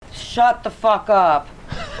shut the fuck up.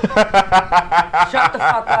 Shut the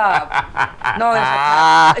fuck up. No,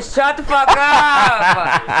 shut the fuck up.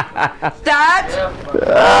 That?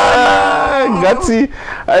 Gutsy.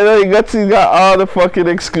 I know Gutsy got all the fucking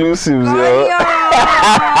exclusives, yo.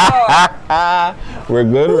 We're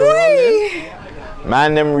good.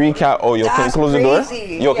 Man, them recap. Oh, yo, can we close the door?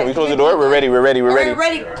 Yo, can we close the door? We're ready. We're ready.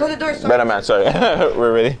 Close the door. Sorry. Better man, sorry.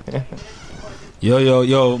 We're ready.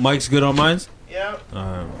 Yo, Mike's good on mines? Yeah.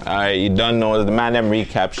 Alright, you done know the Man Them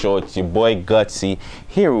Recap Show. It's your boy Gutsy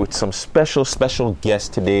here with some special guests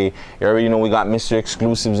today. You already know we got Mr.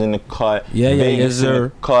 Exclusives in the cut. Yes,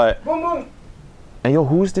 sir. Cut. Boom, boom. And yo,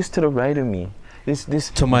 who's this to the right of me? This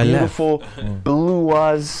to my beautiful blue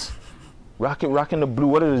was rocking the blue.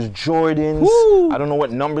 What are those Jordans? Woo. I don't know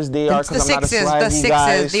what numbers they are because I'm not a swaggy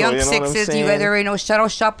guy. The young sixes. You guys already know. Shadow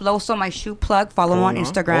Shop Loso, my shoe plug. Follow him on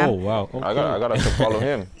Instagram. Oh wow. Okay. I gotta follow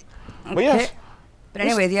him. But yes. But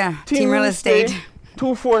anyways, yeah. Team Real Estate.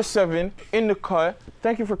 247 in the cut.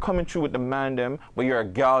 Thank you for coming through with the man them, but you're a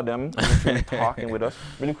gal them. Talking with us.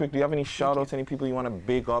 Really quick, do you have any shout outs? Any people you want to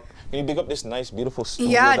big up? Can you big up this nice, beautiful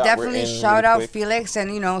studio? Yeah, that definitely we're in shout really out quick? Felix and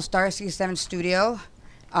Star C7 Studio,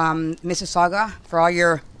 Mississauga, for all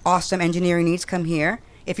your awesome engineering needs. Come here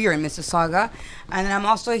if you're in Mississauga. And then I'm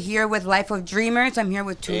also here with Life of Dreamers. I'm here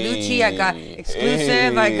with Tulucci. I got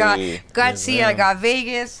Exclusive. I got Gutsy. I got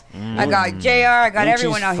Vegas. I got JR. I got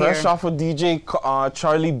everyone out here. Fresh off of DJ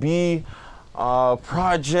Charlie B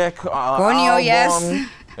project. Gonyo, yes.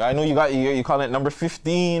 I know you call it number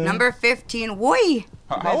 15. Number 15. Woy.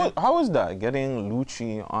 How was that, getting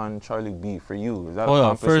Lucci on Charlie B for you? Is that a Hold on,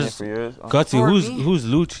 accomplishment first, for yours? Gutsy, who's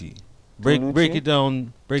Lucci? Break it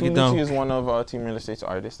down. Lucci is one of Team Real Estate's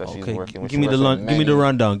artists that she's working with. Give me the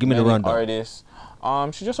rundown. Give me the rundown. Artists.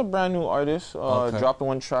 She's just a brand new artist. Dropped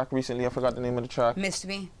one track recently. I forgot the name of the track. Miss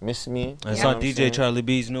Me. It's on DJ Charlie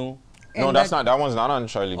B's new. No, that's not. That one's not on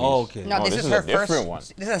Charlie B's. Oh, okay. No, this is her different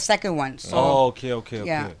first. This is a second one. So, okay.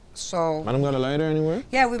 Yeah. So. Madam got a lighter anywhere?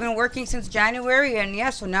 Yeah, we've been working since January,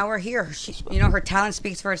 and so now we're here. She, her talent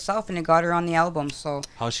speaks for itself, and it got her on the album. So.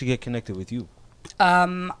 How'd she get connected with you?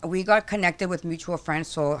 We got connected with mutual friends,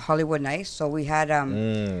 so Hollywood Nice. So we had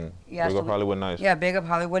big up Hollywood Nice. Yeah, big up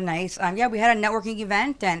Hollywood Nice. We had a networking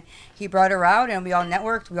event, and he brought her out, and we all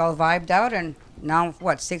networked, we all vibed out, and now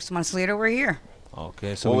 6 months later we're here.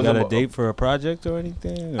 Okay, so we got a date for a project or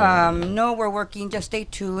anything? No, we're working. Just stay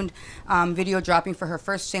tuned. Video dropping for her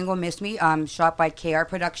first single, Miss Me, shot by KR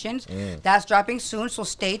Productions. That's dropping soon, so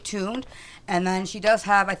stay tuned. And then she does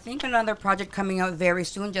have, I think, another project coming out very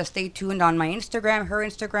soon. Just stay tuned on my Instagram, her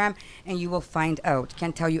Instagram, and you will find out.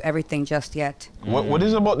 Can't tell you everything just yet. What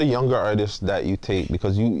is it about the younger artists that you take?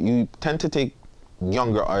 Because you tend to take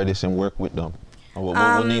younger artists and work with them.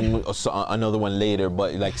 We'll name another one later,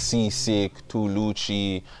 but like C-Sick,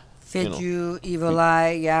 Tulucci, Fidju, Evil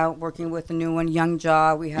Eye, working with the new one, Young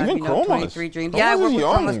Jaw. We have, Chromazz. 23 Dreams. Chromazz We're is with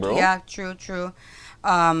young, Chromazz. bro. Yeah, true.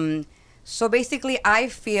 So basically, I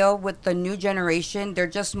feel with the new generation, they're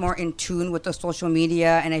just more in tune with the social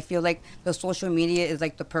media, and I feel like the social media is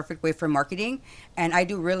like the perfect way for marketing. And I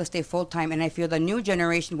do real estate full time, and I feel the new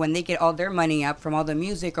generation, when they get all their money up from all the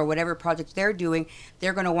music or whatever projects they're doing,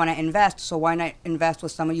 they're going to want to invest. So why not invest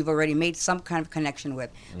with someone you've already made some kind of connection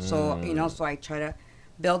with? So, so I try to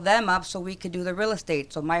build them up so we could do the real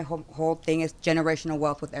estate. So my whole thing is generational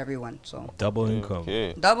wealth with everyone. So double income.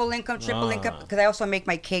 Okay. Double income, triple income, because I also make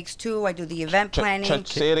my cakes too. I do the event planning.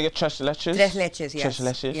 Say it again, tres leches? Tres leches, yes. Tres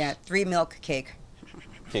leches? Yeah, 3 milk cake.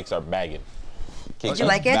 Cakes are bagging. Did you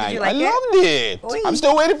like it? I loved it. Oy. I'm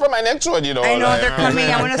still waiting for my next one, I know, they're coming.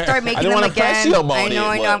 I'm going to start making them again. I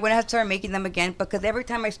know. I'm going to have to start making them again, because every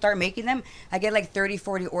time I start making them, I get like 30,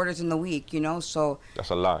 40 orders in the week, so.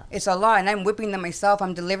 That's a lot. It's a lot, and I'm whipping them myself.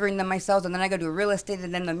 I'm delivering them myself, and then I got to do real estate,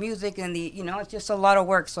 and then the music, and it's just a lot of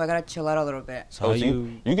work, so I got to chill out a little bit. So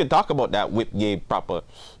you can talk about that whip game proper.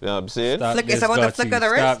 You know what I'm saying? It's about the flick of the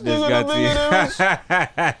wrist?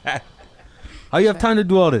 How you have time to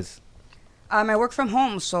do all this? I work from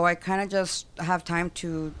home, so I kind of just have time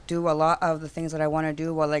to do a lot of the things that I want to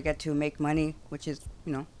do while I get to make money, which is,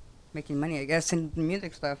 making money, I guess, and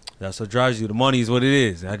music stuff. That's what drives you. The money is what it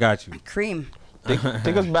is. I got you. Cream. Take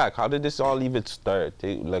us back. How did this all even start?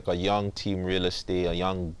 Like a young Team Real Estate, a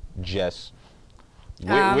young Jess.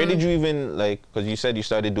 Where did you even, because you said you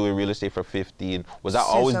started doing real estate for 15. Was that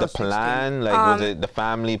always the plan? Was it the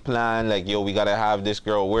family plan? We got to have this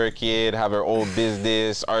girl work it, have her own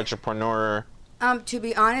business, entrepreneur? To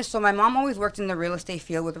be honest, so my mom always worked in the real estate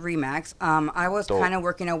field with Remax. I was Dope. kind of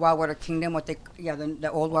working at Wildwater Kingdom, the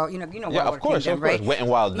old Wild, Yeah, Wildwater of course, Kingdom, right? Wet and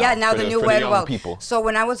Wild now. Yeah, now the new for Wet and young Wild. people. So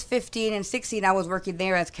when I was 15 and 16, I was working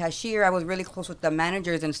there as cashier. I was really close with the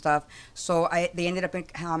managers and stuff. So they ended up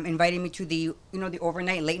inviting me to the the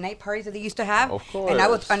overnight late night parties that they used to have. Of course. And I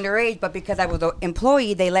was underage, but because I was an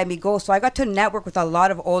employee, they let me go. So I got to network with a lot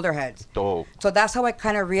of older heads. Dope. So that's how I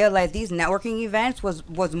kind of realized these networking events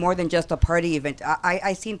was more than just a party event.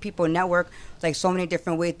 I seen people network like so many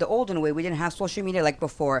different ways. The olden way, we didn't have social media like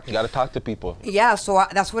before. You got to talk to people. Yeah, so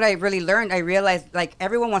that's what I really learned. I realized like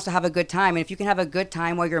everyone wants to have a good time, and if you can have a good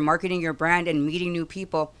time while you're marketing your brand and meeting new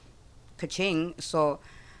people, ka-ching. So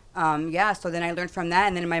so then I learned from that,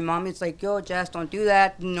 and then my mom is like, yo, Jess, don't do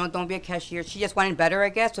that, don't be a cashier. She just wanted better, I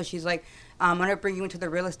guess. So she's like, I'm gonna bring you into the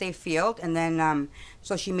real estate field. And then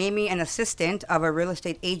so she made me an assistant of a real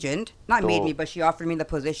estate agent. Not made me, but she offered me the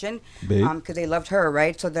position because they loved her,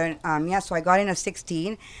 right? So then so I got in at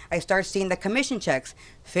 16. I started seeing the commission checks,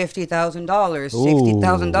 $50,000,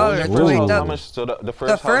 $60,000, How much? So the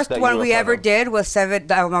first one we ever did was I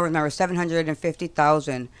don't remember,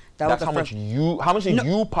 $750,000. That's how much you. How much did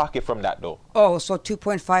you pocket from that though? Oh, so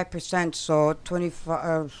 2.5%. So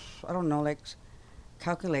 25. I don't know, like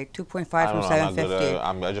calculate 2.5 from 750.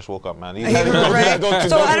 I just woke up, man. Right.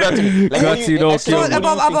 So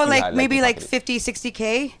about like maybe like 50,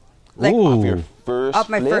 60K. Like off your first up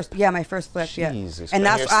my flip? first, my first flip, Jesus, and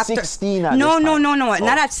that's after 16 at no, this time.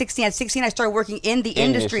 not at 16. At 16, I started working in the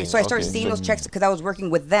industry, so I started seeing those checks because I was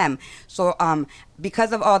working with them. So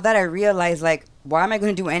because of all that, I realized like, why am I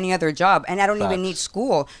going to do any other job? And I don't even need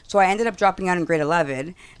school. So I ended up dropping out in grade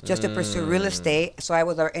 11 just to pursue real estate. So I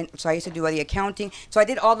used to do all the accounting. So I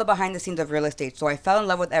did all the behind the scenes of real estate. So I fell in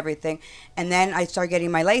love with everything, and then I started getting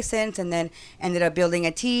my license, and then ended up building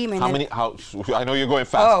a team. And I know you're going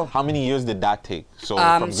fast. Oh. How many years did that take? So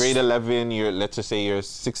from grade 11, let's just say you're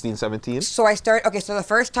 16, 17. So I started. So the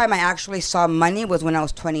first time I actually saw money was when I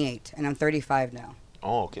was 28, and I'm 35 now.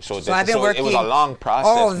 Oh, okay. So I've been working. It was a long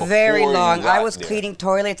process. Oh, very long. I was there. cleaning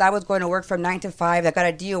toilets. I was going to work from 9 to 5. I got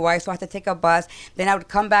a DUI, so I had to take a bus. Then I would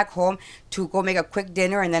come back home to go make a quick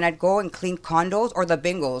dinner, and then I'd go and clean condos or the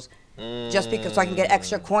bingos. Just because so I can get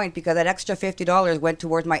extra coin, because that extra $50 went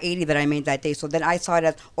towards my 80 that I made that day. So then I saw it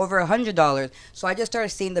as over $100. So I just started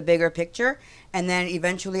seeing the bigger picture, and then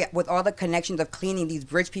eventually with all the connections of cleaning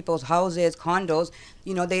these rich people's houses, condos,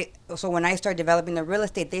 so when I started developing the real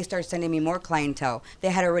estate, they started sending me more clientele. They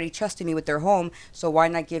had already trusted me with their home, so why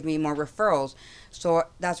not give me more referrals? So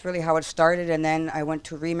that's really how it started, and then I went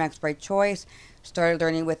to Remax by choice, started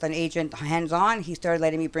learning with an agent hands-on. He started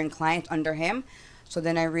letting me bring clients under him. So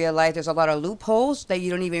then I realized there's a lot of loopholes that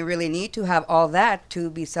you don't even really need to have all that to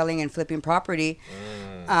be selling and flipping property.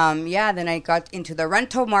 Then I got into the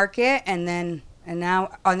rental market, and then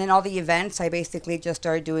all the events. I basically just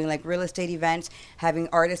started doing like real estate events, having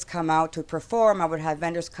artists come out to perform. I would have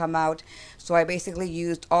vendors come out. So I basically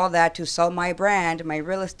used all that to sell my brand, my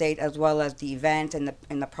real estate, as well as the event and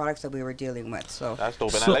the products that we were dealing with. So that's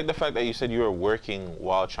dope. And I like the fact that you said you were working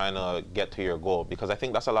while trying to get to your goal, because I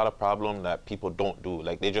think that's a lot of problem that people don't do.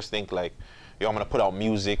 Like they just think like, yo, I'm gonna put out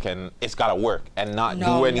music and it's gotta work, and not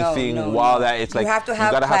do anything while that. It's like you have to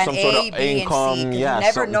have gotta plan have some A, sort of B, income. and C, Yeah, you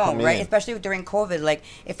never know, right? In. Especially during COVID. Like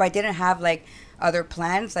if I didn't have like other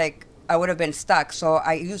plans, like I would have been stuck. So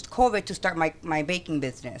I used COVID to start my baking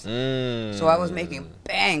business. So I was making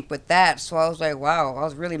bank with that. So I was like, wow, I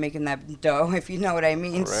was really making that dough, if you know what I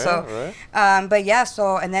mean. Right.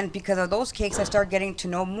 And then because of those cakes, I started getting to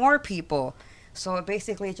know more people. So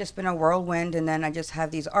basically, it's just been a whirlwind. And then I just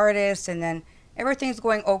have these artists, and then everything's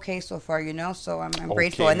going okay so far, so I'm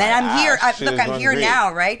grateful. And then I'm here. I'm here great.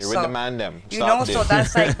 Now, right? You're with the man them. So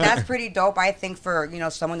that's pretty dope, I think, for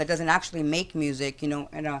someone that doesn't actually make music, in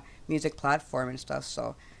a music platform and stuff.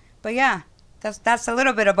 So, but yeah, that's a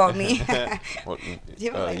little bit about me.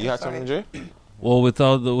 You had something, Jay? Well, with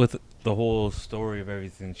the whole story of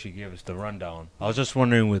everything, she gave us the rundown. I was just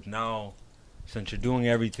wondering, with now, since you're doing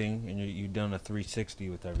everything and you've done a 360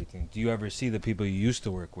 with everything, do you ever see the people you used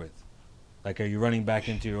to work with? Like, are you running back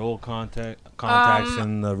into your old contacts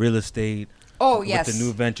in the real estate? Oh, yes. With the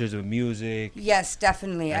new ventures of music? Yes,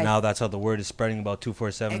 definitely. And now that's how the word is spreading about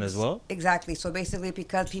 247 as well? Exactly. So basically,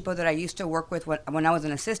 because people that I used to work with when I was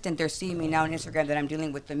an assistant, they're seeing me now on Instagram that I'm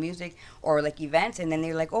dealing with the music or like events, and then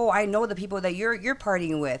they're like, oh, I know the people that you're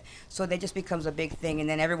partying with. So that just becomes a big thing, and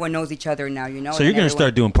then everyone knows each other now, So you're going to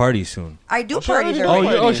start doing parties soon? I do parties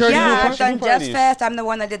already. Yeah, I've done Jazz Fest. I'm the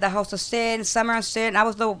one that did the House of Sin, Summer of Sin. I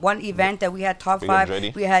was the one event that we had top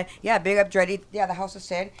 5. We had, Big Up Dreddy. Yeah, the House of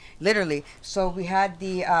Sin. Literally. So we had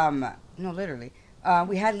the, no, literally.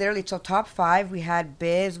 We had literally, so top 5, we had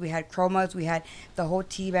Biz, we had Chromazz, we had the whole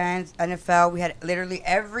T-Bands, NFL, we had literally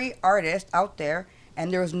every artist out there,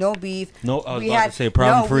 and there was no beef. No, I was we about had, to say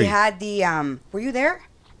problem no, free. we had the, were you there?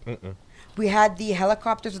 Mm-mm. We had the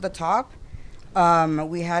helicopters at the top.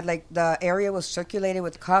 We had, like, the area was circulated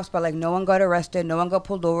with cops, but, like, no one got arrested, no one got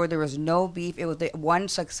pulled over, there was no beef. It was the one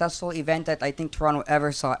successful event that I think Toronto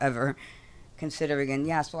ever saw, ever, considering. And,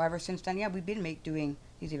 yeah, so ever since then, yeah, we've been doing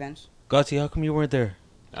these events. Gotti, how come you weren't there?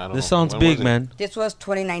 I don't This know. sounds When big, was it? man. This was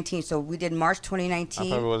 2019, so we did March 2019. I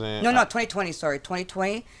probably wasn't. No, 2020. Sorry,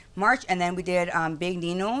 2020 March, and then we did Big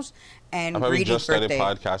Nino's and I probably Greedy's just started birthday.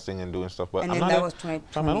 podcasting and doing stuff, but And I'm then not. that was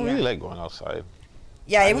 2020. I don't really yeah. like going outside.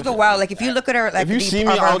 Yeah, it was a while. Like if you look at our, like If you the- see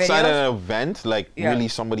me of our outside videos, at an event, like Yeah. really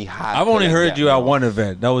somebody had. I've to, only like, heard get you me at out. one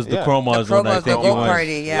event. That was the Yeah. Chromazz The one. I Chromazz, think the you goat went.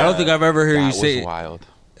 party, yeah. I don't think I've ever heard you That say was wild.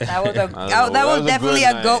 that was a know. that was a definitely good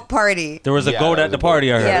a night. goat party. there was a Yeah, goat there at was the a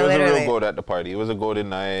party. I goat. heard. Yeah, There was a literally. real goat at the party. It was a golden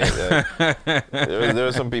night. There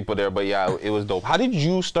were some people there, but yeah, it was dope. How did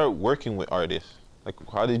you start working with artists? Like,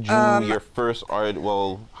 how did you your first art?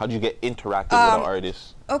 Well, how did you get interactive with an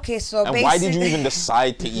artist? Okay, so And basically, why did you even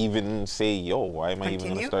decide to even say, yo, why am I even gonna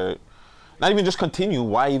Continue? start? Not even just continue.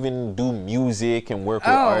 Why even do music and work with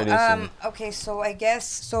Oh, artists? And, okay. So I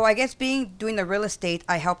guess doing the real estate,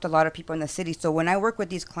 I helped a lot of people in the city. So when I work with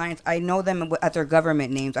these clients, I know them as their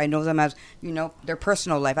government names. I know them as their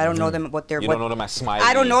personal life. I don't know them what their you don't know them as Smiley.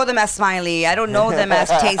 I don't know them as Smiley. I don't know them as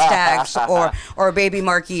Taste Stacks or Baby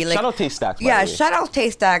Marky. Like Shout out Taste Stacks. by yeah, the way. shout out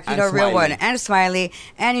Taste Stacks, And real Smiley. one, and Smiley,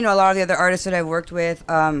 and a lot of the other artists that I've worked with.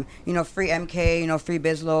 Free MK, Free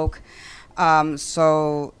Bizloke.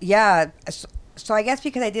 So yeah. So I guess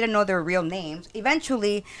because I didn't know their real names,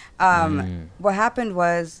 eventually, what happened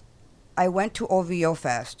was, I went to OVO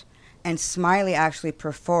Fest, and Smiley actually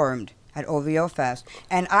performed at OVO Fest,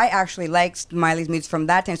 and I actually liked Smiley's music from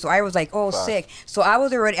that time. So I was like, oh, Fuck. sick. So I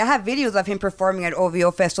have videos of him performing at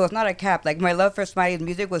OVO Fest. So it's not a cap. Like my love for Smiley's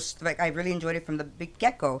music was like I really enjoyed it from the big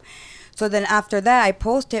get go. So then after that, I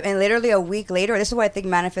posted, and literally a week later, this is why I think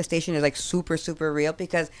manifestation is like super, super real,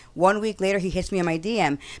 because 1 week later, he hits me on my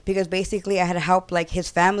DM, because basically I had helped like his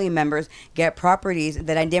family members get properties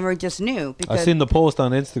that I never just knew. I Because seen the post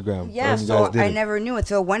on Instagram. yeah, when you so guys did I it. never knew it.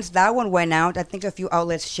 So once that one went out, I think a few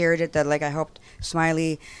outlets shared it that like I helped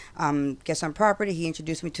Smiley get some property. He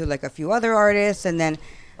introduced me to like a few other artists, and then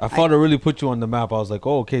I thought it really put you on the map. I was like,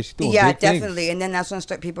 oh, okay, she's doing yeah, big things. definitely. And then that's when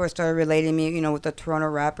people started relating me, with the Toronto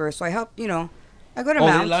rappers. So I helped, a good Oh, they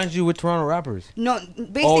amount. lined you with Toronto rappers. No,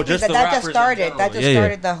 basically just that the just rappers in started. general. That just Yeah, yeah.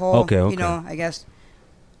 started the whole. Okay. I guess.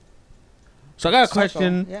 So I got a cycle.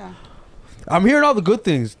 question. Yeah. I'm hearing all the good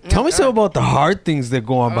things. Tell me God. something about the hard things that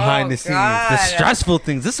go on behind Oh, the scenes, God. the stressful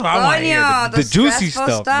things. This is what I want to hear. Coño, The juicy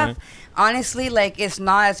stressful stuff, man. Honestly, like it's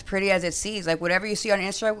not as pretty as it seems. Like whatever you see on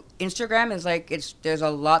Instagram is like there's a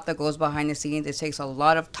lot that goes behind the scenes. It takes a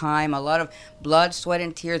lot of time, a lot of blood, sweat,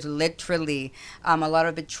 and tears, literally. A lot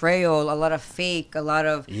of betrayal, a lot of fake, a lot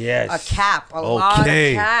of Yes. a cap, a lot of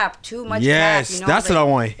Okay. cap, too much Yes, cap. that's what I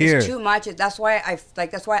wanna hear. It's too much. That's why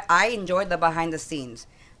I enjoyed the behind the scenes,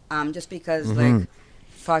 just because like,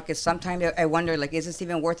 fuck, it's sometimes I wonder like, is this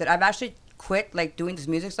even worth it? I've actually quit like doing this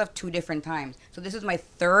music stuff 2 different times. So this is my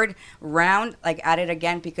 3rd round like at it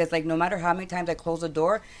again, because like no matter how many times I close the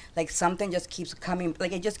door, like something just keeps coming,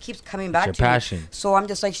 like it just keeps coming back Your to passion. me. So I'm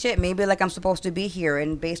just like, shit, maybe like I'm supposed to be here,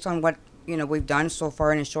 and based on what we've done so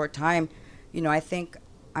far in a short time, I think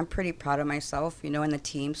I'm pretty proud of myself, and the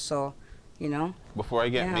team. So Before I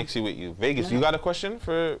get Yeah. mixy with you, Vegas, Yeah. you got a question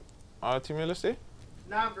for Team Real Estate?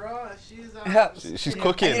 Nah, bro, she's She's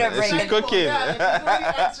cooking. I need a break. She's cooking. Yeah, she's already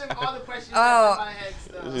answering all the questions Oh. that's in my head.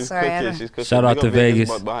 So. She's Sorry, I cooking. don't- She's cooking. Shout out Big to up Vegas.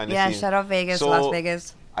 but behind the yeah, scenes. shout out Vegas, So, Las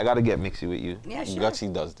Vegas. I gotta get mixy with you. Yeah, sure.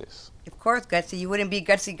 Gutsy does this. Of course, Gutsy. You wouldn't be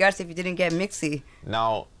Gutsy if you didn't get Mixy.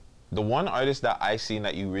 Now, the one artist that I seen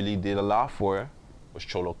that you really did a lot for was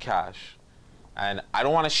Cholo Cash, and I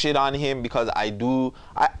don't want to shit on him because I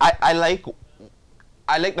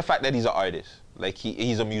like the fact that he's an artist. Like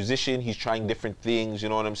he's a musician. He's trying different things. You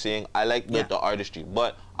know what I'm saying? I like the artistry,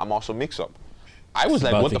 but I'm also mix up. I was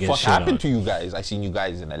like, About what to the get fuck shit happened on. to you guys? I seen you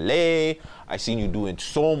guys in LA. I seen you doing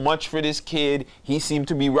so much for this kid. He seemed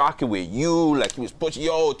to be rocking with you. Like he was pushing,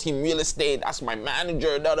 yo, Team Real Estate, that's my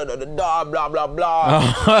manager, da da da da da, blah blah blah.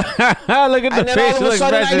 Look at the And then all facial of a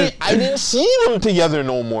sudden, expression. I didn't see them together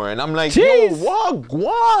no more. And I'm like, Jeez. yo, what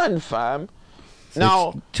guan, fam?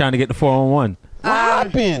 Now, Trying to get the 411. what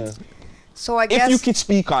happened? So I guess If you could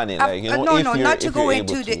speak on it, like, you know, no, if no, you're, not to if go you're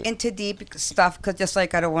able into to. into deep stuff, because just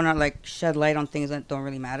like I don't want to like shed light on things that don't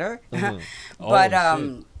really matter. Mm-hmm. But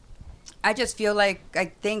Oh, I just feel like I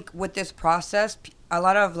think with this process, a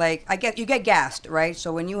lot of like you get gassed, right?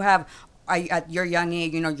 So when you have at your young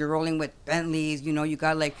age, you're rolling with Bentleys, you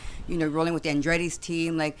got like, rolling with the Andretti's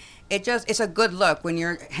team. Like, it's a good look when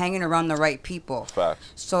you're hanging around the right people.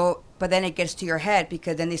 Facts. So, but then it gets to your head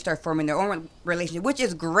because then they start forming their own relationship, which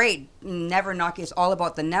is great. Never knock it. It's all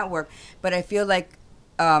about the network. But I feel like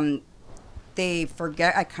they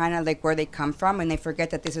forget kind of like where they come from, and they forget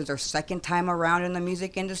that this is their second time around in the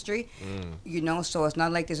music industry. So it's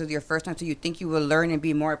not like this is your first time, so you think you will learn and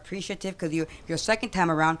be more appreciative because your second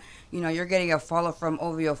time around, you're getting a follow from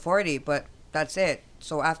OVO 40, but that's it.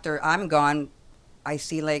 So after I'm gone, I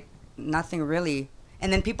see like nothing really,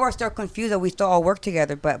 and then people are still confused that we still all work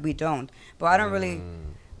together, but we don't. But I don't really,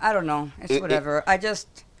 I don't know, it's whatever.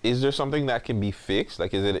 Is there something that can be fixed?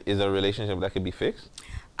 Like, is a relationship that can be fixed?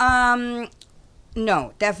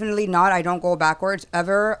 No, definitely not. I don't go backwards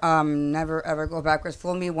ever. Never ever go backwards.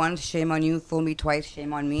 Fool me once, shame on you. Fool me twice,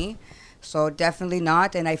 shame on me. So definitely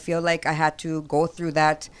not. And I feel like I had to go through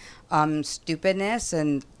that stupidness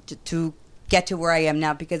and to get to where I am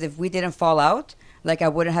now. Because if we didn't fall out, like I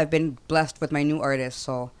wouldn't have been blessed with my new artist.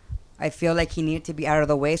 So I feel like he needed to be out of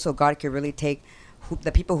the way so God could really take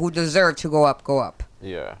the people who deserve to go up.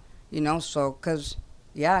 Yeah. So because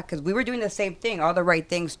we were doing the same thing, all the right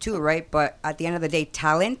things too, right? But at the end of the day,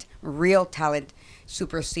 talent, real talent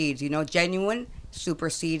supersedes, genuine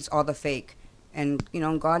supersedes all the fake. And,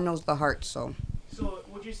 God knows the heart, so. So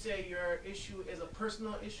would you say your issue is a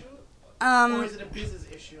personal issue? Or is it a business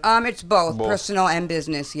issue? It's both personal and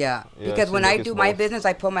business, yeah. Because when I do my business,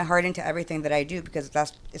 I put my heart into everything that I do because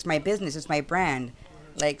it's my business, it's my brand.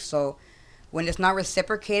 Like, so when it's not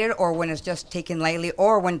reciprocated or when it's just taken lightly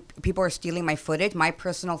or when people are stealing my footage, my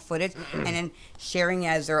personal footage, and then sharing it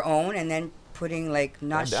as their own and then putting like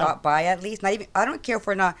not shot by at least, not even, I don't care if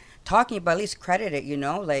we're not talking, but at least credit it,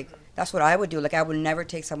 like that's what I would do. Like I would never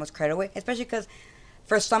take someone's credit away, especially because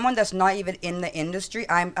for someone that's not even in the industry,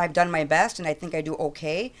 I've done my best and I think I do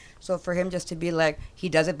okay. So for him just to be like, he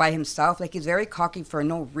does it by himself, like he's very cocky for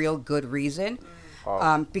no real good reason.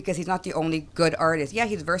 Because he's not the only good artist. Yeah,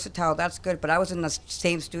 he's versatile. That's good. But I was in the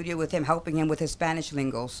same studio with him, helping him with his Spanish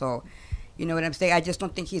lingo. So, you know what I'm saying? I just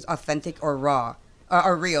don't think he's authentic or raw.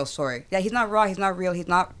 Or real, sorry. Yeah, he's not raw. He's not real. He's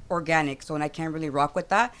not organic. So, and I can't really rock with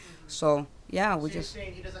that. So, yeah, we you're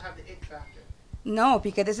saying he doesn't have the it factor? No,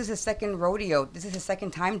 because this is his second rodeo. This is his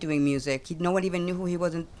second time doing music. No one even knew who he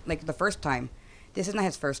was like the first time. This is not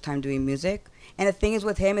his first time doing music. And the thing is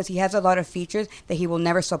with him is he has a lot of features that he will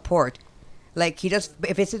never support. Like he just,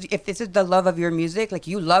 if this is the love of your music, like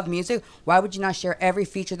you love music, why would you not share every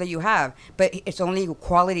feature that you have? But it's only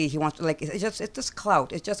quality he wants to, like, it's just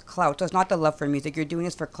clout. It's just clout. So it's not the love for music. You're doing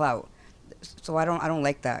this for clout. So I don't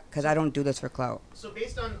like that because I don't do this for clout. So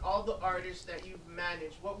based on all the artists that you've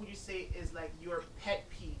managed, what would you say is like your pet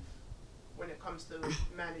peeve when it comes to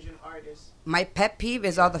managing artists? My pet peeve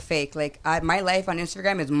is all the fake. Like my life on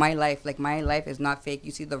Instagram is my life. Like my life is not fake.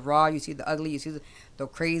 You see the raw, you see the ugly, you see the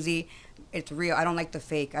crazy. It's real. I don't like the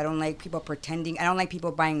fake. I don't like people pretending. I don't like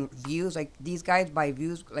people buying views. Like these guys buy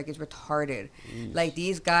views like it's retarded. Like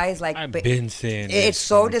these guys like I've been saying it's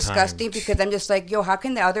so disgusting because I'm just like, yo, how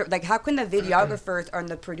can the videographers and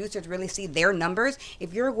the producers really see their numbers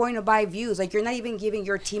if you're going to buy views? Like you're not even giving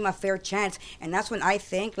your team a fair chance. And that's when I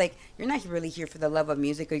think like you're not really here for the love of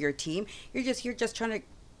music or your team. You're just trying to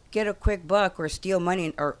get a quick buck or steal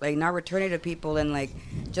money or like not return it to people and like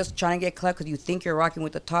just trying to get clout because you think you're rocking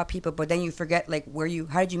with the top people, but then you forget like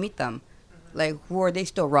how did you meet them? Like who are they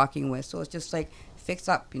still rocking with? So it's just like fix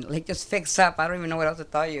up, like just fix up. I don't even know what else to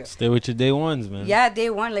tell you. Stay with your day ones, man. Yeah, day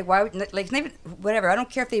one. Like why would, like it's not even, whatever. I don't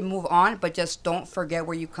care if they move on, but just don't forget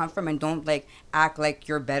where you come from and don't like act like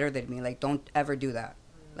you're better than me. Like don't ever do that,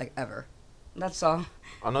 like ever. That's all.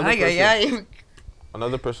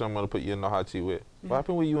 Another person I'm gonna put you in the hot seat with. What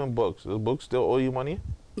happened with you and Bugs? Does Bugs still owe you money?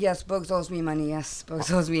 Yes, Bugs owes me money. Yes,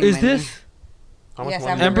 Bugs owes me money. Is this? How much Yes,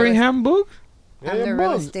 money? Embringham Bugs? Yeah, I'm the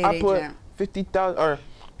real Bugs. estate I put agent. 50,000 or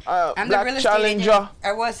I'm the Black real estate Challenger. agent.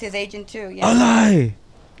 I was his agent too. Yeah. A lie.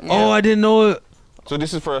 Yeah. Oh, I didn't know it. So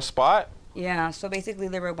this is for a spot? Yeah. So basically,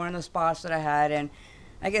 they were one of the spots that I had, and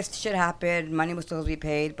I guess shit happened. Money was supposed to be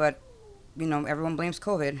paid, but everyone blames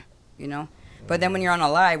COVID. But then when you're on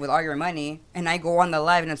a live with all your money, and I go on the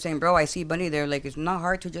live and I'm saying, bro, I see money there. Like, it's not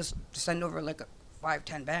hard to just send over like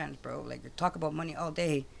 5-10 bands, bro. Like, you talk about money all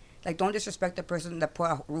day. Like, don't disrespect the person that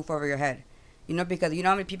put a roof over your head. Because you know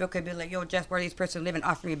how many people could be like, yo, Jeff, where this person live and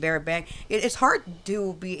offer me a bare bank. It's hard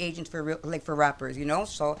to be agents for for rappers,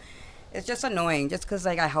 So it's just annoying, just because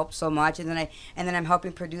like I help so much, and then I'm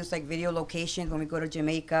helping produce like video locations when we go to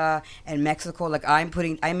Jamaica and Mexico. Like I'm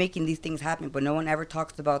making these things happen, but no one ever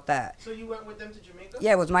talks about that. So you went with them to Jamaica?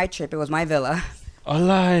 Yeah, it was my trip. It was my villa.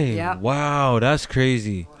 Alive. Yeah. Wow, that's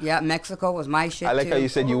crazy. Yeah, Mexico was my shit I like too. how you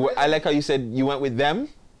said you. I like how you said you went with them.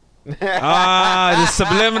 Ah, the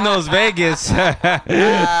subliminals, Vegas.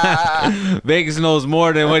 Vegas knows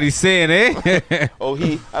more than what he's saying, eh? Oh,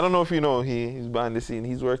 I don't know if you know, he's behind the scene.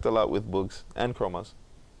 He's worked a lot with Bugs and Chromazz.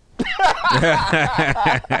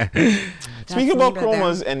 Speaking about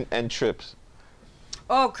Chromazz and trips.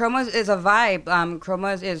 Oh, Chromazz is a vibe.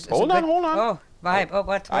 Chromazz is. Hold on. Oh, vibe. Oh,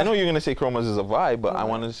 what? I know you're gonna say Chromazz is a vibe, but I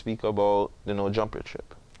wanted to speak about the no jumper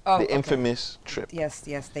trip. Oh, The okay. infamous trip. Yes,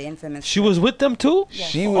 the infamous. She was with them too? Yes.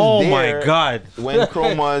 She was Oh there my God. when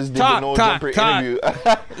Chromazz did the no jumper interview.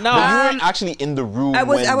 No. But you weren't actually in the room. I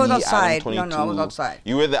was when outside. the No, I was 22 outside.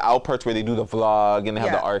 You were the out parts where they do the vlog and they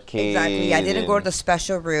have the arcade. Exactly. I didn't go to the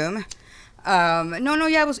special room. No,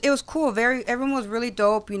 yeah, it was cool. Everyone was really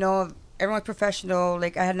dope. You know, everyone was professional.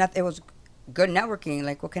 Like I had nothing. It was good networking.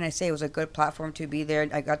 Like what can I say? It was a good platform to be there.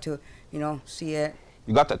 I got to, see it.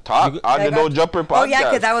 You got to talk on the no jumper podcast. Oh yeah,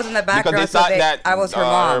 because I was in the background. Because they thought that I was her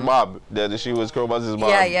mom. Her mom. That she was Chromazz's mom.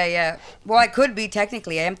 Yeah. Well, I could be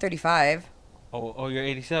technically. I am 35. Oh, you're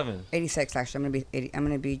 87. 86 actually. I'm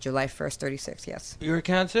gonna be July 1st, 36. Yes. You're a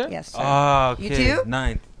Cancer? Yes, sir. Ah, okay. You too?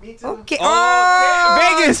 9th. Me too. Okay.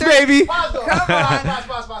 Oh, Vegas, baby. Pause, though. Come on.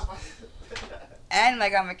 Pause. And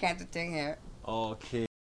like I'm a Cancer thing here. Okay.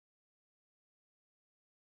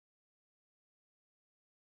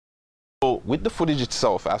 So with the footage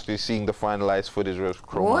itself, after seeing the finalized footage of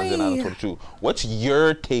Chromazz and Oi. Adam 22, what's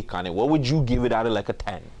your take on it? What would you give it out of like a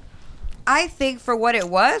 10? I think for what it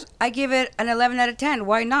was, I give it an 11 out of 10.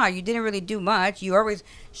 Why not? You didn't really do much. You're always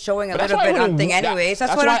showing a little bit on thing anyways.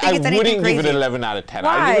 That's why I don't think it's anything wouldn't crazy. give it an 11 out of 10.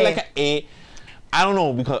 Why? I'd give it like an 8. I don't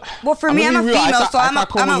know because. Well, for me, gonna I'm be a real. female, I so I'm thought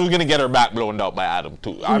a- Chromazz was gonna get her back blown out by Adam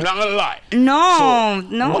too. I'm not gonna lie. No,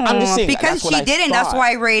 Well, I'm just saying, because that's what she I didn't. That's thought.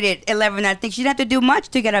 why I rated 11. I think she didn't have to do much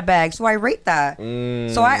to get a bag, so I rate that.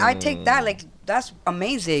 So I take that like that's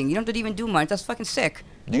amazing. You don't have to even do much. That's fucking sick.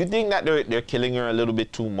 Do you think that they're killing her a little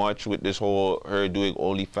bit too much with this whole her doing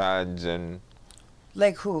OnlyFans and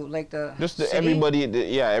Like who? Like the just city? everybody?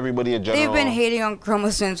 Everybody in general. They've been hating on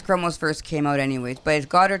Chromazz since Chromazz first came out, anyways. But it's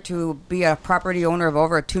got her to be a property owner of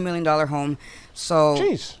over a $2 million home. So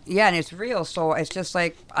Jeez. yeah, and it's real. So it's just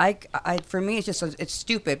like I for me, it's just it's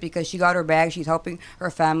stupid because she got her bag. She's helping her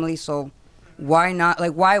family. So why not?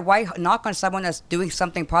 Like why knock on someone that's doing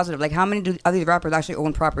something positive? Like how many of these rappers actually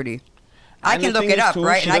own property? I And can the look thing it is, up, too,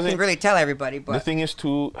 right? she And I can doesn't- really tell everybody. The But thing is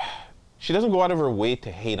too, she doesn't go out of her way to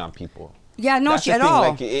hate on people. yeah, no, That's she the at thing, all.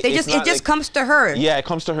 like, It it's just not like- comes to her. Yeah, it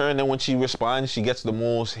comes to her, and then when she responds, she gets the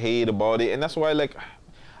most hate about it, and that's why like.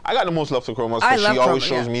 I got the most love for Chromazz I because love she always Chromazz,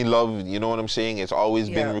 shows yeah. me love. You know what I'm saying? It's always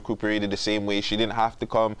been Yeah. recuperated the same way. She didn't have to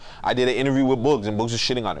come. I did an interview with Bugs, and Bugs was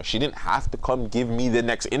shitting on her. She didn't have to come give me the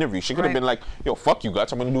next interview. She could have Right. been like, "Yo, fuck you,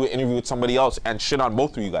 Guts. I'm gonna do an interview with somebody else and shit on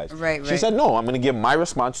both of you guys." Right, She right. said, "No, I'm gonna give my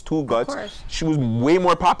response to Guts." course. She was way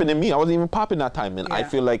more popping than me. I wasn't even popping that time, and I Yeah.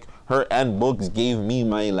 feel like her and Bugs gave me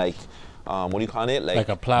my like. What do you call it? Like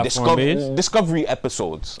a platform base? Discovery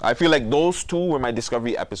episodes. I feel like those two were my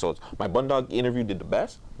discovery episodes. My Bundog interview did the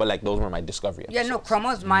best, but like those were my discovery Yeah, episodes. no,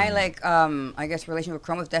 Chromazz, my I guess relation with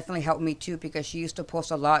Chromazz definitely helped me too because she used to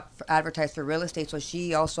post a lot for advertise for real estate, so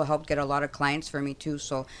she also helped get a lot of clients for me too.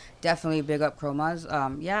 So definitely big up Chromazz.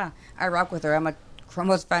 Yeah, I rock with her. I'm a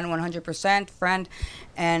Chromazz fan, 100% friend,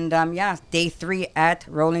 and yeah, day 3 at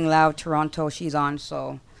Rolling Loud Toronto. She's on,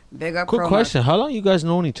 so big up. Quick Chromazz. question. How long you guys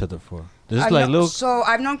known each other for? This is I've like known- little. So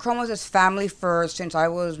I've known Chromazz as family since I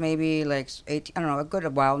was maybe like 18. I don't know, a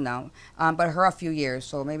good while now. But her a few years,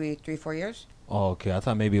 so maybe 3-4 years. Oh, okay. I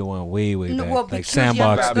thought maybe it went way No, back. well, like because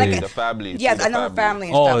Sandbox younger, days. like, The family. Yes, the I know her family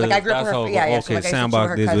and Oh, stuff. Like I grew up that's with how her. it Yeah, go- yeah. okay, So like I used to show Sandbox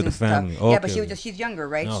her days with cousins the and stuff. family. Yeah, but Okay. she's younger,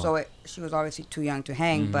 right? Oh. So she was obviously too young to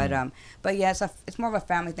hang. But yeah, it's more of a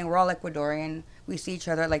family thing. We're all Ecuadorian. We see each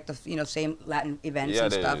other at like the same Latin events Yeah,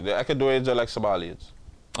 and stuff. the Ecuadorians are like Somalians.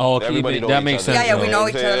 Oh, okay. Everybody know that each makes other. sense. Yeah, we though. know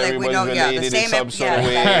each other. Like we know, Everybody's yeah, the related in same. some sort of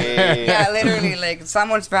Yeah, way. yeah, literally, like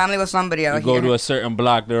someone's family with somebody out You go here. to a certain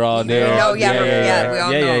block, they're all there. We know, yeah, we all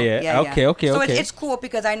know. yeah. Okay. So okay. it's cool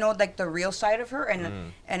because I know like the real side of her, and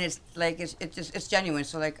it's like it's genuine.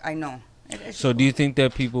 So like I know. It's So just do you think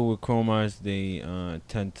that people with Chromazz, they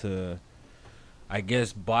tend to, I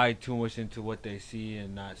guess, buy too much into what they see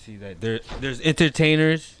and not see that there's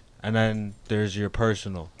entertainers and then there's your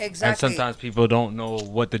personal. Exactly. And sometimes people don't know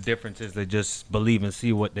what the difference is. They just believe and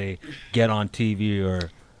see what they get on TV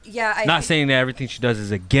or. Yeah, Not saying that everything she does is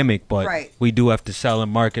a gimmick, but Right. we do have to sell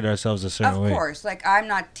and market ourselves a certain way. Of course, like I'm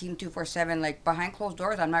not Team 247. Like behind closed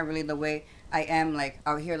doors, I'm not really the way I am. Like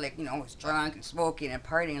out here, like always drunk and smoking and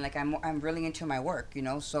partying. Like I'm really into my work,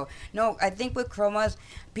 So no, I think with Chromazz,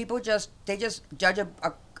 people they just judge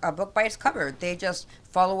a book by its cover. They just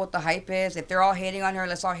follow what the hype is. If they're all hating on her,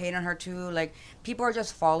 let's all hate on her too. Like, people are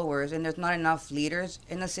just followers, and there's not enough leaders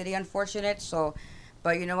in the city, unfortunate. So,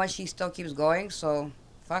 but you know what? She still keeps going. So,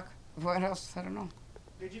 fuck. What else? I don't know.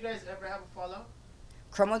 Did you guys ever have a fallout?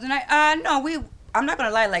 Chromazz and I? No, I'm not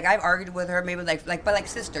gonna lie. Like, I've argued with her, maybe but like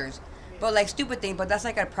sisters. But like stupid thing, but that's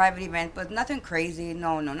like a private event, but nothing crazy.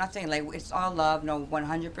 No, nothing. Like, it's all love. No,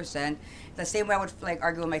 100%. The same way I would like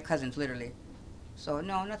argue with my cousins, literally. So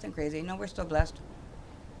no, nothing crazy. No, we're still blessed.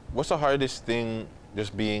 What's the hardest thing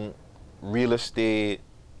just being real estate,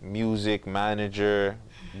 music manager,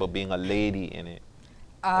 but being a lady in it?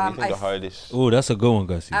 What do you think the hardest? Oh, that's a good one,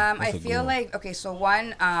 Gussie. I feel like, okay, so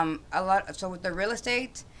one, so with the real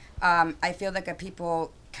estate, I feel like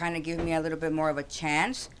people kind of give me a little bit more of a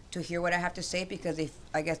chance to hear what I have to say, because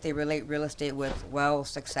I guess they relate real estate with,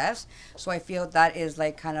 success. So I feel that is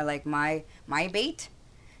like kind of like my bait.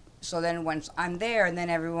 So then once I'm there, and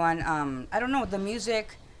then everyone, I don't know, the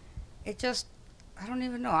music, it just, I don't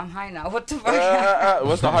even know. I'm high now. What the fuck?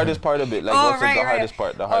 What's the hardest part of it? Like, what's the hardest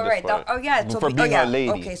part? The hardest part. Oh, yeah. So for being a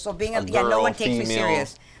lady. Okay, so being a girl, no one takes me female.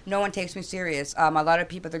 serious. No one takes me serious. A lot of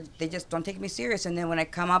people, they just don't take me serious. And then when I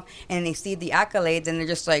come up and they see the accolades, and they're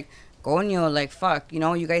just like, Coño, like, fuck,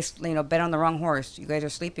 you guys, bet on the wrong horse. You guys are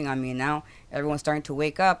sleeping on me. And now everyone's starting to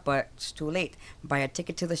wake up, but it's too late. Buy a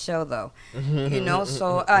ticket to the show, though.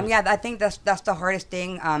 So, yeah, I think that's the hardest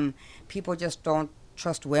thing. People just don't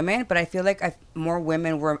trust women, but I feel like more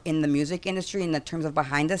women were in the music industry in the terms of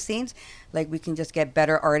behind the scenes. Like, we can just get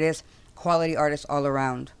better artists, quality artists all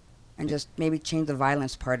around, and just maybe change the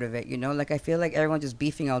violence part of it, Like, I feel like everyone's just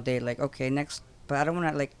beefing all day. Like, okay, next, but I don't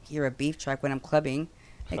want to, like, hear a beef track when I'm clubbing.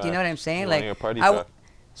 Like, you know what I'm saying? Like,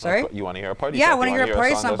 sorry? You want to hear a party song? Yeah, track? I want to hear a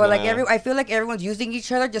party song, but like I feel like everyone's using each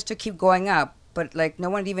other just to keep going up. But like, no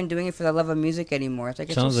one's even doing it for the love of music anymore. It's like,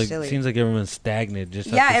 it's so silly. Seems like everyone's stagnant. Just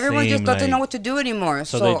everyone just doesn't know what to do anymore.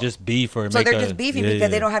 So they just beef or so they're just beefing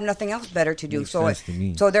because they don't have nothing else better to do. Makes so sense to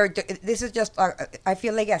me. So this is just I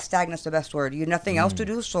feel like stagnant's the best word. You have nothing else to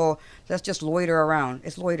do, so let's just loiter around.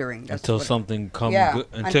 It's loitering. That's until something comes.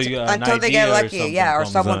 Until they get lucky, or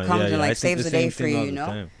someone comes and like saves the day for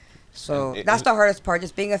you. So that's the hardest part.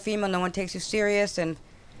 Just being a female, no one takes you serious, and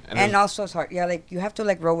also it's hard. Yeah, like, you have to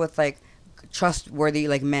like roll with like trustworthy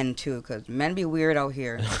like men too, because men be weird out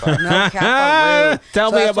here. No cap.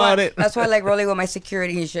 Tell me about it. That's why I like rolling with my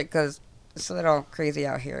security and shit, because it's a little crazy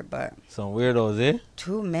out here. But some weirdos, eh?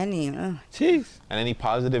 Too many. Jeez. And any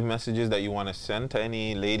positive messages that you want to send to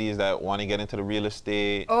any ladies that want to get into the real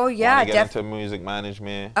estate? Oh yeah, want to get into music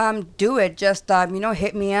management. Do it. Just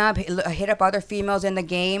hit me up. Hit up other females in the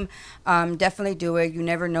game. Definitely do it. You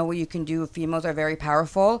never know what you can do. Females are very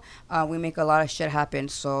powerful. We make a lot of shit happen.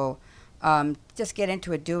 So, just get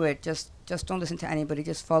into it. Do it. Just don't listen to anybody.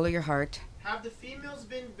 Just follow your heart. Have the females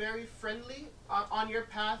been very friendly on your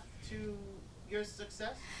path to your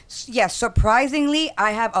success? Yes, surprisingly,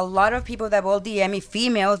 I have a lot of people that will DM me,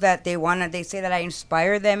 females, that they say that I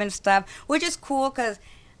inspire them and stuff, which is cool because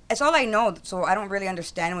it's all I know. So I don't really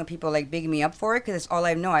understand when people like big me up for it, because it's all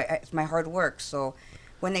I know. It's my hard work. So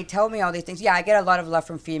when they tell me all these things, yeah, I get a lot of love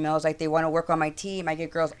from females. Like, they want to work on my team. I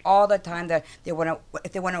get girls all the time that if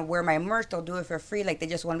they want to wear my merch, they'll do it for free. Like, they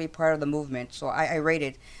just want to be part of the movement. So I rate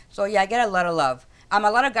it. So yeah, I get a lot of love. A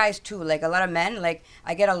lot of guys too, like a lot of men. Like,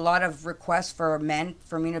 I get a lot of requests for men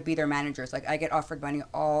for me to be their managers. Like, I get offered money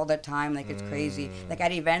all the time. Like, it's crazy. Like,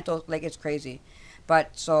 at events, like, it's crazy.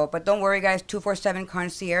 But don't worry, guys. 247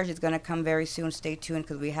 Concierge is gonna come very soon. Stay tuned,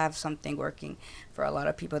 because we have something working for a lot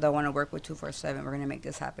of people that want to work with 247. We're gonna make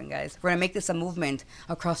this happen, guys. We're gonna make this a movement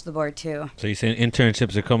across the board too. So you're saying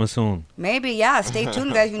internships are coming soon? Maybe, yeah. Stay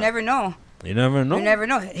tuned, guys. You never know. You never know. You never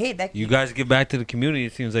know. Hey, you guys give back to the community.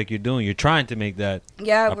 It seems like you're trying to make that.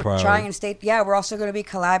 Yeah, we're trying and stay. Yeah, we're also going to be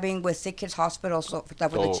collabing with Sick Kids Hospital, so with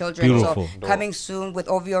the children. Beautiful. So coming soon with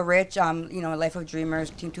OVO Rich, Life of Dreamers,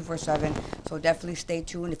 Team 247. So definitely stay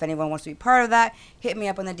tuned. If anyone wants to be part of that, hit me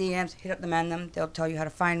up on the DMs. Hit up the man them. They'll tell you how to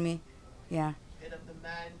find me. Yeah. Hit up the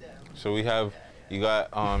man them. So we have. You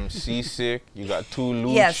got Seasick, you got two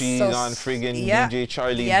Lucci's on friggin' DJ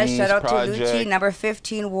Charlie B's shout out project. to Lucci, number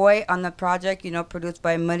 15 Woy on the project, produced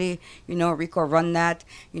by Muddy, Rico Run That,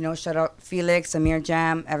 shout out Felix, Amir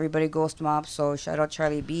Jam, everybody Ghost Mob, so shout out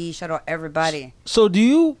Charlie B, shout out everybody. So do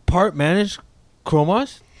you manage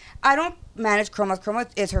Chromazz? I don't manage Chromazz. Chromazz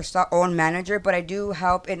is her own manager, but I do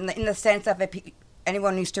help in the sense of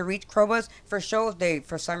anyone needs to reach Chromazz for shows,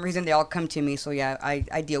 for some reason they all come to me. So yeah,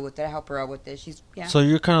 I deal with it. I help her out with it. She's So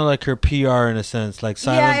you're kind of like her PR in a sense, like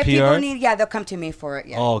silent yeah, if PR. people need, they'll come to me for it.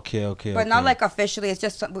 Yeah. Oh, okay. But not like officially. It's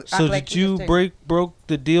just. So did you broke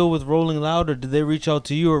the deal with Rolling Loud, or did they reach out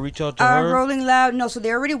to you or reach out to her? Rolling Loud, no. So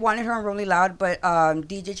they already wanted her on Rolling Loud, but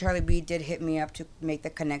DJ Charlie B did hit me up to make the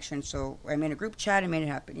connection. So I made a group chat and made it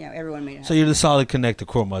happen. Yeah, everyone made it happen. So you're the solid connect to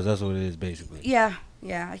Chromazz. That's what it is, basically.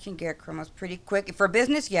 Yeah, I can get Chromazz pretty quick. For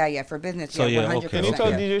business, yeah, for business, So, yeah, 100%. okay. Can you tell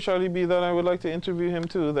yeah. DJ Charlie B that I would like to interview him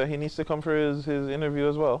too? That he needs to come for his interview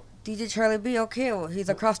as well. DJ Charlie B, okay, well, he's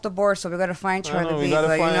across the board, so we gotta find I Charlie know, B. we gotta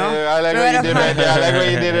but, find. you know, I like what you did right there. I like what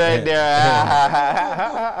you did right there.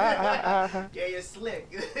 Yeah, you're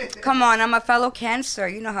slick. come on, I'm a fellow Cancer.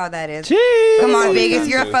 You know how that is. Jeez. Come on, All the Vegas,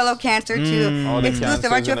 you're a Cancers. fellow Cancer too. All the Exclusive,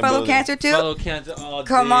 Cancers aren't you a in the fellow building. Cancer too? Fellow Cancer all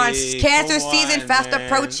Come on, day. Cancer Come season on, fast man.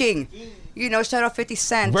 approaching. You know, shout out 50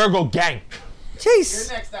 Cent. Virgo gang. You're Jeez.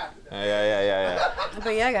 next after that. Yeah.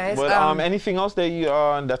 But yeah, guys. But anything else that you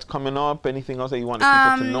that's coming up? Anything else that you want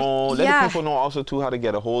people to know? Let yeah. the people know also too how to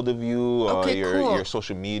get a hold of you, Okay, cool. your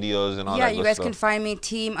social medias and all yeah, that. you good guys stuff. can find me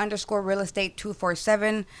team_real estate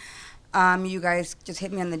 247. You guys just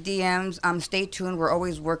hit me on the DMs. Stay tuned. We're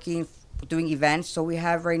always working, doing events. So we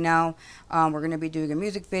have right now, we're gonna be doing a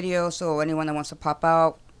music video. So anyone that wants to pop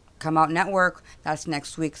out, come out network. That's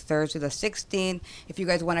next week, Thursday the 16th. If you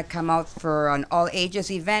guys want to come out for an all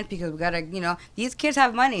ages event, because we gotta, these kids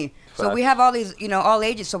have money. So Facts. we have all these, all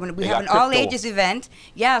ages. So when we They have got an all crypto. ages event,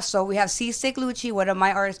 so we have C. Lucci, one of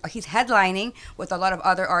my artists. He's headlining with a lot of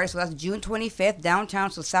other artists. So that's June 25th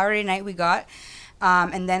downtown. So Saturday night we got.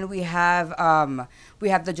 And then we have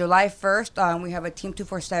the July 1st. We have a Team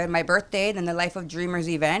 247, my birthday, and the Life of Dreamers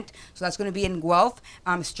event. So that's going to be in Guelph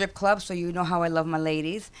strip club. So you know how I love my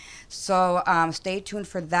ladies. So stay tuned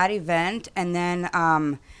for that event. And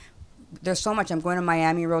then there's so much. I'm going to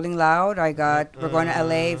Miami, Rolling Loud. We're going to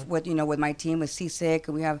LA with my team with Seasick,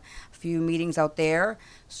 and we have a few meetings out there.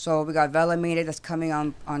 So we got Vela Made that's coming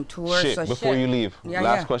on tour. Shit, So before you leave, Yeah,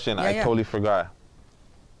 last yeah. question. Yeah, I yeah. totally forgot.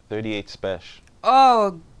 38 Special.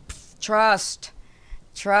 Oh,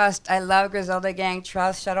 trust. I love Griselda Gang.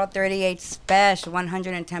 Trust. Shout out 38 Special,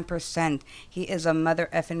 110%. He is a mother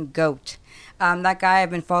effing goat. That guy,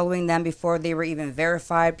 I've been following them before they were even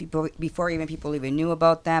verified, before even people even knew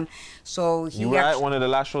about them. So You were at one of the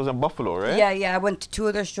last shows in Buffalo, right? Yeah. I went to 2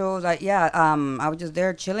 of their shows. I was just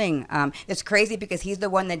there chilling. It's crazy because he's the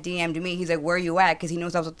one that DM'd me. He's like, "Where you at?" Because he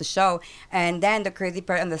knows I was at the show. And then the crazy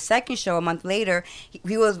part, on the second show, a month later,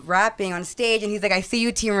 he was rapping on stage, and he's like, "I see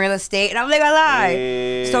you, Team Real Estate," and I'm like, "I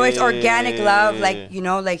lie." So it's organic love, like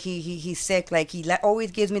he's sick. Like he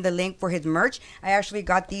always gives me the link for his merch. I actually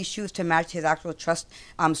got these shoes to match his actual Trust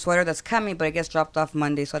sweater that's coming, but it gets dropped off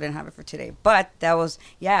Monday, so I didn't have it for today. But that was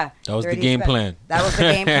That was the 38 game Special. plan. That was the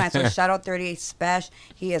game plan. So shout out 38 Special.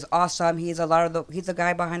 He is awesome. He's the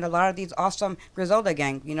guy behind a lot of these awesome Griselda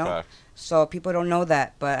Gang. Facts. So people don't know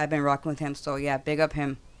that, but I've been rocking with him. So yeah, big up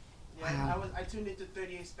him. Yeah, I tuned into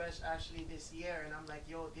 38 Special actually this year, and I'm like,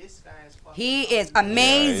 yo, this guy is fucking. He is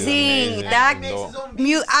amazing. amazing. Yeah, That And he makes his own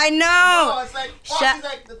beats. I know. No, it's like, Sha- he's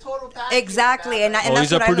like the total package. Exactly, man. and Oh, that's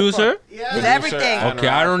he's a what I look producer? for. Yeah. He's Producer everything. and Okay,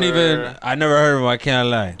 I don't rapper. I never heard of him. I can't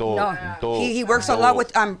lie. Dope, No, dope, he works a lot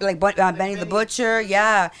with Benny the Benny. Butcher.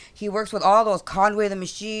 Yeah, he works with all those Conway the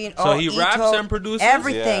Machine. So he raps Ito, and produces?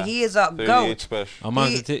 everything. Yeah. He is a 38 goat. Special. I'm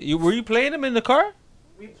on were you playing him in the car?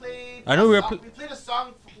 We played. I know we were we played a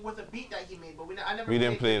song with a beat that he made, but I never. We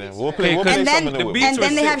didn't play it. them. We'll play Okay, some And then, in the beats and were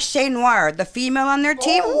then they sick. have Shay Noir, the female on their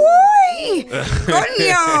team. Oh. Woi!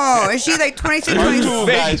 Coño! And she's like 26, Part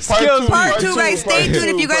 26. two, guys. Part 2, guys. Stay tuned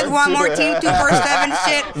if you guys want more Team 247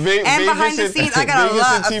 shit. And behind the scenes, I got a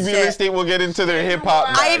lot of Vegas and TV shit. Estate will get into their hip hop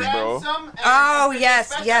I- bag, bro. Oh,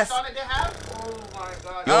 yes, yes. Song that they have? Oh my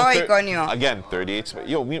god. Yo, Ay, thir- coño. Again, 38 Special.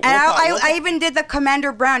 Yo, And I even did the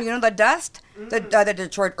Commander Brown, the Dust? The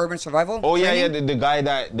Detroit Urban Survival. Oh yeah, training. the guy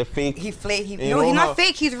the fake. He You no, know he's how- not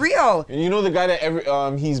fake. He's real. You know the guy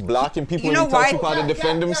that he's blocking people You know and he tells why- people how to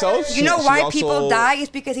defend themselves? You know She why also- people die? Is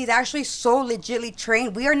because he's actually so legitly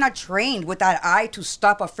trained. We are not trained with that eye to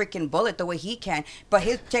stop a freaking bullet the way he can. But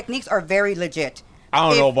his techniques are very legit. I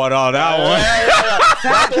don't know about all that one.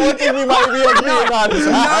 That's the one thing we might be agreeing on. No.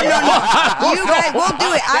 You guys, we'll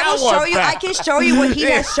do it. I That will one show you. I fact. can show you what he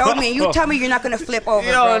has shown me. You tell me you're not going to flip over,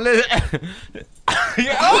 Yo, bro. listen.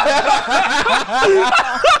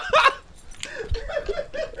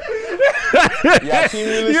 Yeah, team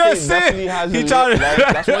real You know what I'm estate saying? definitely has He a trying to- like,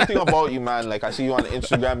 that's one thing about you, man. Like, I see you on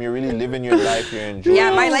Instagram, you're really living your life, you're enjoying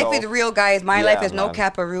Yeah, my life yourself. is real, guys. My Yeah, life is no man.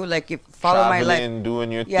 caparoo. Like, you follow my life. Traveling,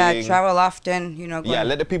 doing your Yeah, thing. travel often, you know. Yeah, going-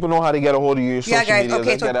 let the people know how to get a hold of you. Your social Yeah, guys. media. Okay,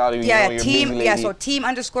 Let's so get out of you. yeah, You know, you're team. busy Yeah, lady. so team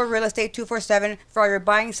underscore real estate 247 for all your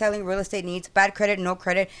buying, selling real estate needs. Bad credit, no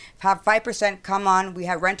credit. Have 5%. Come on, we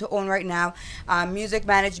have rent to own right now. Music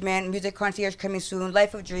management, music concierge coming soon.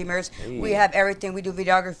 Life of Dreamers. We have everything. We do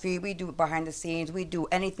videography. We do behind the scenes. We do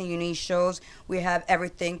anything you need. Shows. We have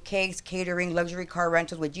everything. Cakes, catering, luxury car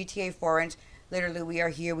rentals with GTA Foreigns. Literally, we are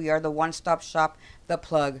here. We are the one-stop shop. The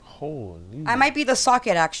plug. Holy. I might be the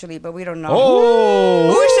socket actually, but we don't know. Oh,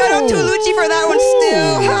 Ooh, shout out to Lucci for that one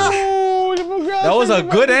still. that was a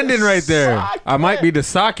good ending right there. I might be the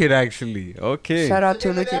socket actually. Okay. Shout out to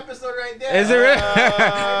End of the Lucci. episode right there. Is it real?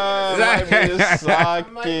 Might be the I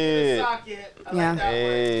might be the socket. socket. I Yeah. like that one.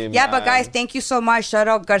 Hey, Yeah, but man. guys, thank you so much. Shout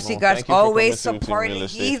out Gutsy No, Guts, thank you for always coming through Team supporting. Real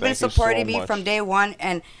Estate. He's been Thank you supporting so me much. from day one,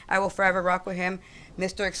 and I will forever rock with him.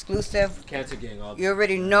 Mr. Exclusive. Cancer gang. All You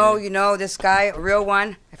already know, this guy, a real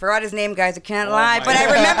one. I forgot his name, guys. I can't Oh lie, my but I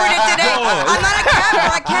remembered it today. I'm not a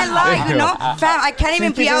camera. I can't lie, Fam, I can't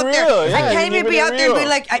even be keep it out there. real, yeah, I can't you even keep be it out there and be real.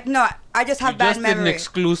 like, I just have You bad just did an memory.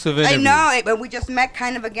 exclusive I interview. know, but we just met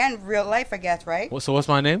kind of again, real life, I guess, right? So what's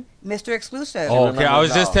my name? Mr. Exclusive. Oh, okay. I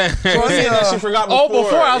was just now. Coño. She forgot Oh, before.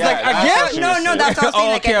 before, I was like, that's again? what she No, was no, saying. that's what I was saying.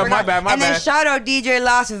 Oh, like, I okay, my forgot. bad, my and then bad. shout out DJ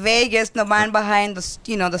Las Vegas, the man behind the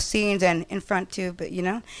scenes and in front too. But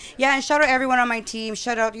yeah, and shout out everyone on my team.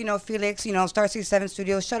 Shout out, Felix, Star 67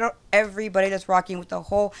 Studios. Shout out everybody that's rocking with the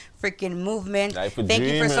whole freaking movement. Life of Thank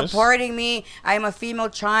you for Dreamers. supporting me. I am a female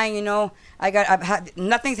trying. I've had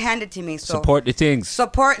nothing's handed to me. So Support the things.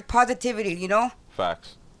 support positivity.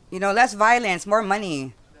 Facts. Less violence, more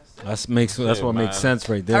money. That's Yeah, what makes man. sense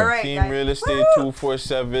right there. All right. Team guys. Real Estate Woo!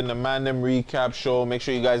 247, the Man Them Recap Show. Make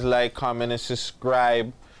sure you guys like, comment, and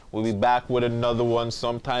subscribe. We'll be back with another one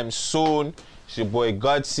sometime soon. It's your boy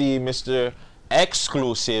Gutsy, Mr.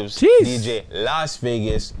 Exclusives, Jeez. DJ Las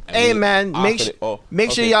Vegas. And Hey we man, off make of it.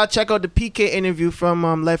 make sure okay. y'all check out the PK interview from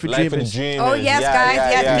Life of Life of the Dreamers. Dreamers. Oh yes, Yeah, guys, yeah,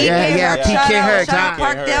 yes, yeah, PK yeah, Herc, yeah, PK Herc, shout out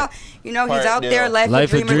PK Parkdale. Herc. He's out there. Parkdale. Life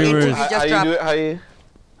Life of of Dreamers Dreamers. interview just How you dropped. do it? How you?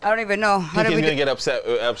 I don't even know. How PK's did we gonna do?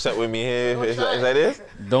 get upset with me here. Is that it?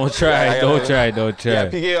 Don't try. Don't try. Yeah,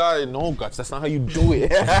 PK, no guts. That's not how you do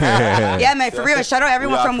it. Yeah, man, for real. Shout out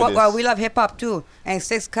everyone We from out for this. We Love Hip Hop too, and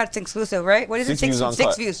 6 Cuts exclusive, right? What is it? 6 views on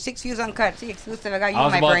cut. 6 views on cut. See, exclusive. I got you I on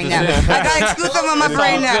was my about brain to now. say. I got exclusive on my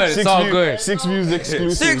brain now. good. It's all good. 6 views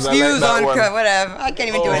exclusive. 6 views on cut. Whatever. I can't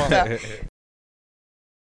even do it. So.